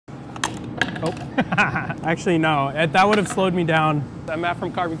Oh, actually no, that would have slowed me down. I'm Matt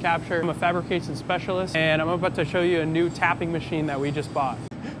from Carbon Capture. I'm a fabrication specialist, and I'm about to show you a new tapping machine that we just bought.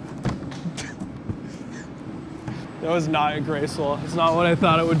 That was not graceful. It's not what I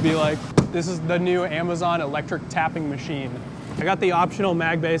thought it would be like. This is the new Amazon electric tapping machine. I got the optional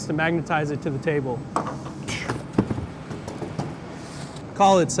mag base to magnetize it to the table.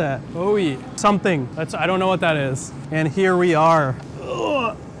 Call it set. Oh yeah, something. I don't know what that is. And here we are.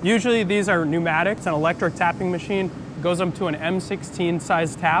 Ugh. Usually these are pneumatic. It's an electric tapping machine. It goes up to an M16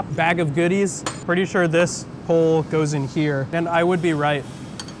 size tap. Bag of goodies. Pretty sure this hole goes in here. And I would be right,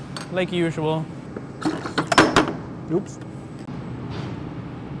 like usual. Oops.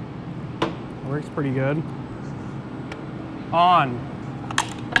 Works pretty good. On.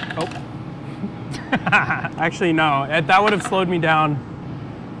 Oh. Actually, no. That would have slowed me down.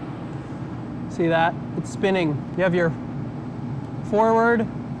 See that? It's spinning. You have your forward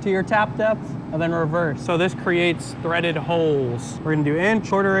to your tap depth, and then reverse. So this creates threaded holes. We're gonna do inch,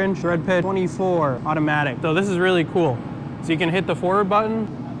 quarter inch, thread pitch, 24, automatic. So this is really cool. So you can hit the forward button.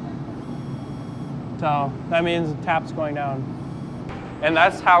 So that means the tap's going down. And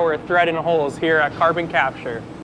that's how we're threading holes here at Carbon Capture.